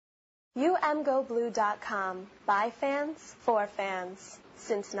UMGoBlue.com. By fans, for fans.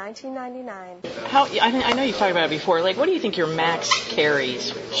 Since 1999. I know you've talked about it before. Like, what do you think your max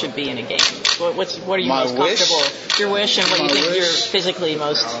carries should be in a game? What are you most comfortable? Your wish, and what do you think you're physically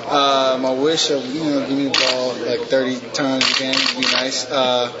most? My wish of give me the ball like 30 times a game would be nice.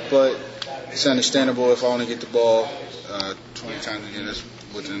 But it's understandable if I only get the ball 20 times a game.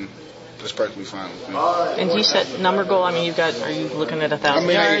 That's perfectly fine with me. And you set number goal. I mean, are you looking at 1,000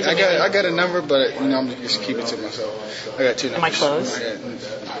 yards? I got a number, but I'm just keep it to myself. I got 2 numbers. Am I close?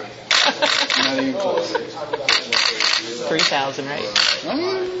 Not even close. 3,000, right?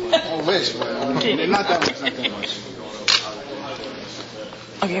 I wish, but not that much.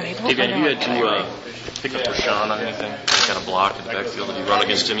 Okay, David, have you had to pick up Rashawn on anything? Kind of block in the backfield? Have you run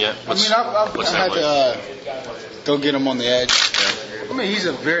against him yet? I've had to go get him on the edge. Yeah. I mean, he's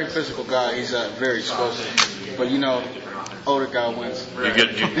a very physical guy. He's very explosive. But, older guy wins.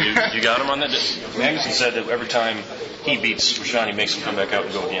 You got him on that? Magnuson said that every time he beats Rashawn, he makes him come back out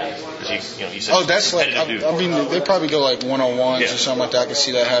and go again. He said that's like, I mean, they probably go like one-on-ones or something like that. I can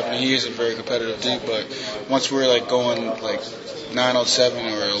see that happening. He is a very competitive dude, but once we're like going like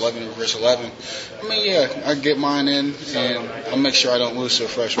 9-on-7 or 11 versus 11, I mean, yeah, I get mine in and I'll make sure I don't lose to a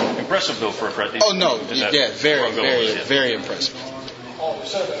freshman. Impressive though for a freshman. Oh no, yeah, very impressive.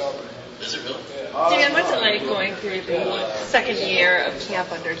 Is it really? Dan, what's it like going through the second year of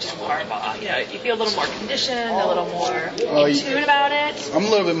camp under Jim Harbaugh? You feel a little more conditioned, a little more in tune about it? I'm a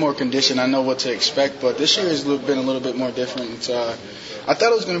little bit more conditioned. I know what to expect, but this year has been a little bit more different. I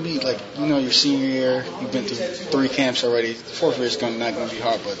thought it was going to be like, your senior year. You've been through 3 camps already. The 4th year is not going to be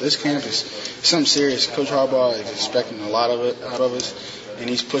hard, but this camp is something serious. Coach Harbaugh is expecting a lot of it out of us. And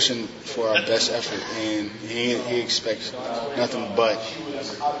he's pushing for our best effort, and he expects nothing but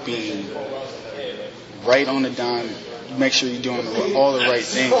being right on the dime. Make sure you're doing all the right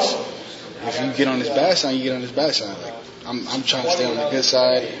things. If you get on his bad side, you get on his bad side. Like I'm trying to stay on the good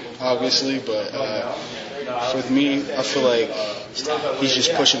side, obviously, but for me, I feel like he's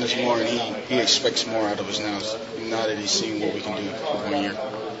just pushing us more, and he expects more out of us now that he's seen what we can do for 1 year.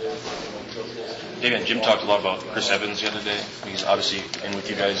 David, Jim talked a lot about Chris Evans the other day. He's obviously in with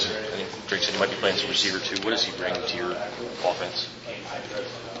you guys. I think Drake said he might be playing some receiver too. What does he bring to your offense?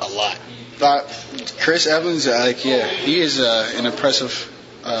 A lot. Chris Evans, he is an impressive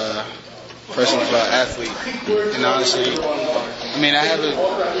athlete. And honestly, I mean, I haven't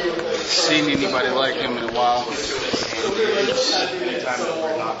seen anybody like him in a while.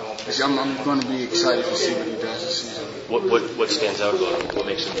 I'm going to be excited to see what he does this season. What stands out about him? What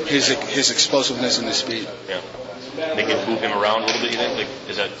makes him? His explosiveness and his speed. Yeah. They can move him around a little bit, you think?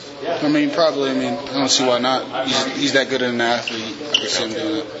 Is that? I mean, probably. I mean, I don't see why not. He's that good an athlete. I can see him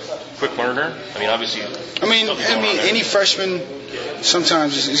doing it. Quick learner. I mean, obviously. I mean, any freshman.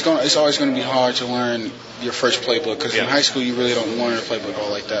 Sometimes it's always going to be hard to learn your first playbook because in high school you really don't learn a playbook all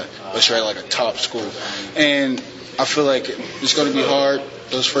like that. Unless you're at like a top school, and I feel like it's going to be hard.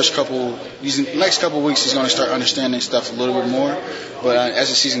 These next couple weeks, he's going to start understanding stuff a little bit more. But as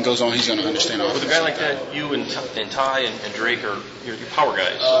the season goes on, he's going to understand all. With a guy like that, you and Ty and Drake are your power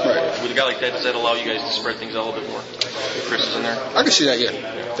guys. Right. With a guy like that, does that allow you guys to spread things out a little bit more? If Chris is in there. I can see that. Yeah,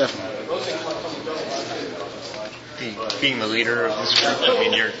 definitely. Being the leader of this group, I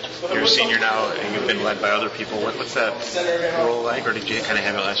mean, you're a senior now, and you've been led by other people. What's that role like, or did you kind of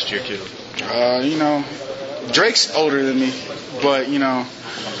have it last year too? Drake's older than me, but you're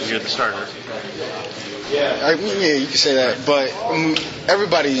the starter. Yeah, you can say that. But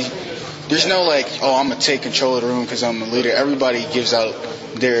everybody, there's no I'm gonna take control of the room because I'm the leader. Everybody gives out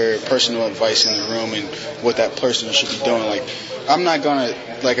their personal advice in the room and what that person should be doing. Like, I'm not gonna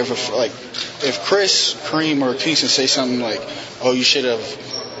if Chris, Kareem, or Kingston say something like, "Oh, you should have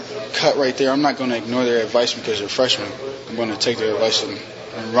cut right there," I'm not gonna ignore their advice because they're freshmen. I'm gonna take their advice and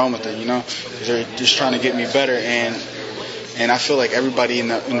run with it, because they're just trying to get me better, and I feel like everybody in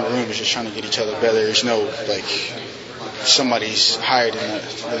the room is just trying to get each other better. There's no somebody's higher than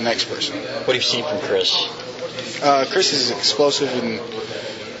the next person. What have you seen from Chris? Chris is explosive and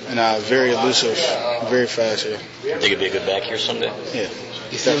very elusive, very fast. Yeah. Think he'd be a good back here someday? Yeah,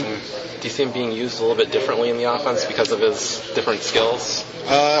 definitely. Do you see him being used a little bit differently in the offense because of his different skills?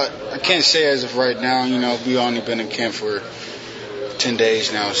 I can't say as of right now. We've only been in camp for 10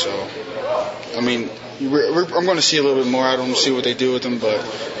 days now, so I mean, I'm going to see a little bit more. I don't see what they do with him, but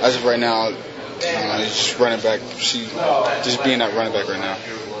as of right now, he's just running back. Just being that running back right now.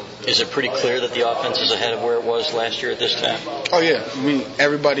 Is it pretty clear that the offense is ahead of where it was last year at this time? Oh yeah, I mean,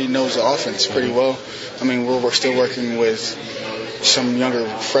 everybody knows the offense pretty well. I mean, we're still working with some younger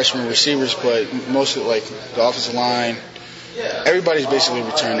freshman receivers, but most of the offensive line, everybody's basically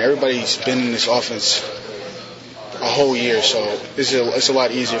returned. Everybody's been in this offense a whole year, so it's a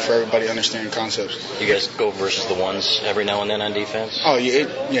lot easier for everybody to understand concepts. You guys go versus the ones every now and then on defense? Oh, yeah,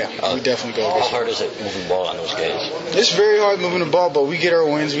 we definitely go. How hard is it moving the ball on those guys? It's very hard moving the ball, but we get our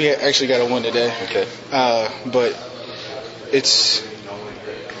wins. We actually got a win today. Okay. But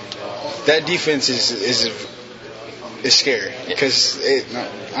that defense is scary because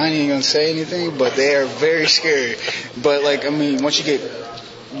I ain't even gonna say anything, but they are very scary. But once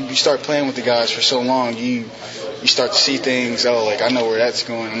you start playing with the guys for so long, you start to see things. I know where that's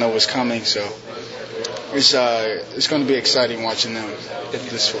going. I know what's coming. So it's going to be exciting watching them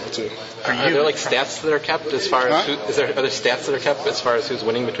this fall too. Are there stats that are kept as far as are there stats that are kept as far as who's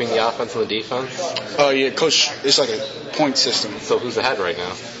winning between the offense and the defense? Oh yeah, coach. It's like a point system. So who's ahead right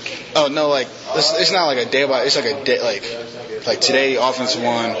now? Oh no, it's not like a day by. It's like a day like today offense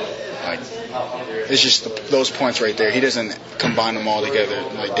won. It's just those points right there. He doesn't combine them all together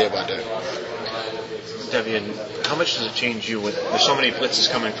day by day. Devian, how much does it change you with there's so many blitzes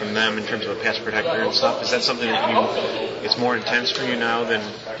coming from them in terms of a pass protector and stuff? Is that something that it's more intense for you now than?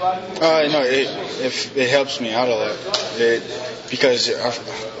 No, it helps me out a lot. Because I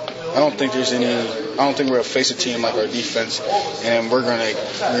don't think we'll face a team like our defense, and we're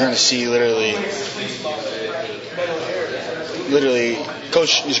gonna see literally,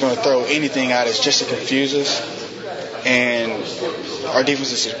 coach is gonna throw anything at us just to confuse us. And our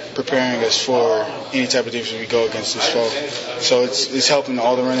defense is preparing us for any type of defense we go against this fall. So it's helping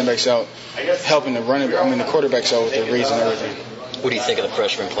all the running backs out, helping the quarterbacks out with their reads and everything. What do you think of the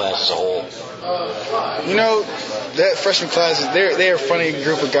freshman class as a whole? That freshman class, they're a funny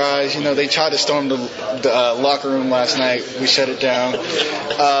group of guys. They tried to storm the locker room last night. We shut it down.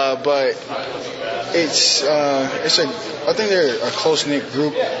 But I think they're a close-knit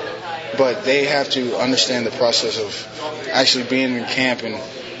group. But they have to understand the process of actually being in camp, and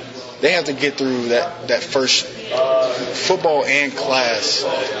they have to get through that first football and class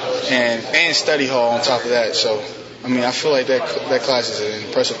and study hall on top of that. So, I feel like that class is an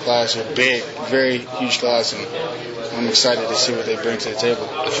impressive class, a big, very huge class, and I'm excited to see what they bring to the table.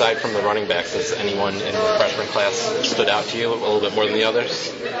 Aside from the running backs, has anyone in the freshman class stood out to you a little bit more than the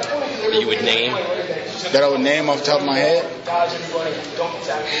others that you would name? That I would name off the top of my head?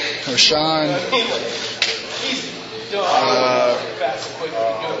 Rashawn.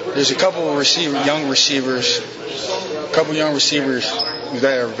 There's a couple of young receivers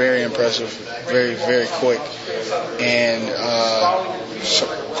that are very impressive, very, very quick, and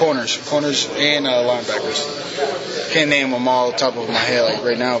corners and linebackers. Can't name them all off the top of my head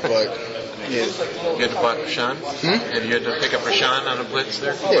right now, but. Yeah. You had to block Rashawn? Have you had to pick up Rashawn on a blitz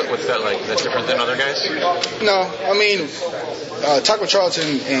there? Yeah. What's that like? Is that different than other guys? No, Taco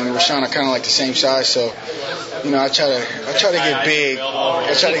Charlton and Rashawn are kind of like the same size, so I try to get big.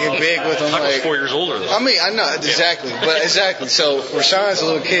 I try to get big with them. Taco's 4 years older. I know exactly, but exactly. So Rashawn's a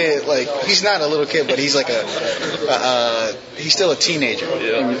little kid. He's not a little kid, but he's he's still a teenager.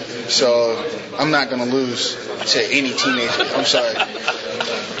 Yeah. So I'm not gonna lose to any teenager. I'm sorry.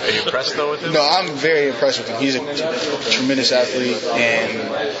 Are you impressed though with him? No, I'm very impressed with him. He's a tremendous athlete, and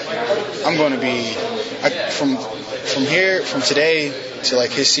I'm going to be from today to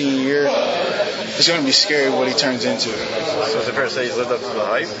his senior year. It's going to be scary what he turns into. So is it fair to say he's lived up to the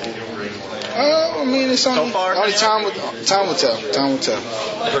hype? It's only time will tell. Time will tell.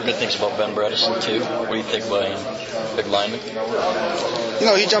 I've heard good things about Ben Bredesen too. What do you think about him? Big lineman.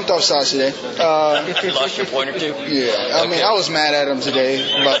 He jumped off sides today. You lost your point or two? Yeah. Okay. I was mad at him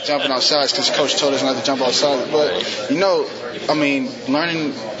today about jumping off sides because coach told us not to jump off sides. But,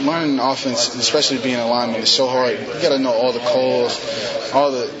 learning offense, especially being a lineman, is so hard. You got to know all the calls,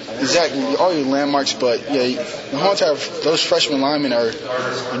 all your landmarks. But, the whole time, those freshman linemen are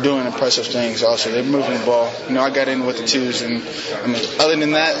doing impressive things also. They're moving the ball. I got in with the twos. And, other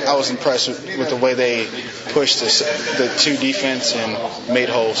than that, I was impressed with the way they pushed the two defense and made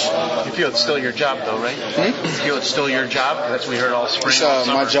holes. You feel it's still your job, though, right? You feel it's still your job? That's what we heard all spring. It's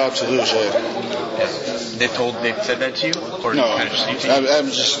my job to lose, They've said that to you? Or no, kind of I'm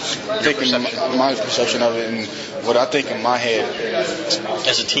just thinking my perception of it and what I think in my head.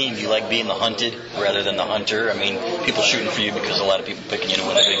 As a team, do you like being the hunted rather than the hunter? People shooting for you because a lot of people picking you to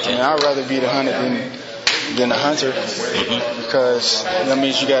win the Big Ten. I'd rather be the hunted than the hunter because that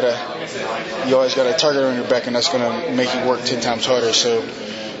means you always got a target on your back, and that's going to make you work 10 times harder so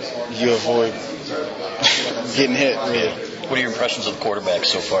you avoid getting hit. Yeah. What are your impressions of the quarterbacks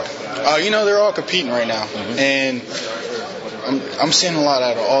so far? They're all competing right now, and I'm seeing a lot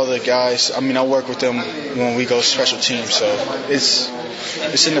out of all the guys. I work with them when we go special teams, so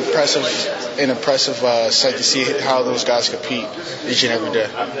it's an impressive sight to see how those guys compete each and every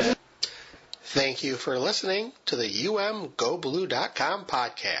day. Thank you for listening to the UMGoBlue.com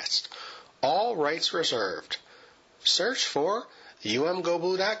podcast. All rights reserved. Search for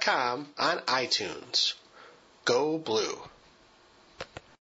UMGoBlue.com on iTunes. Go Blue.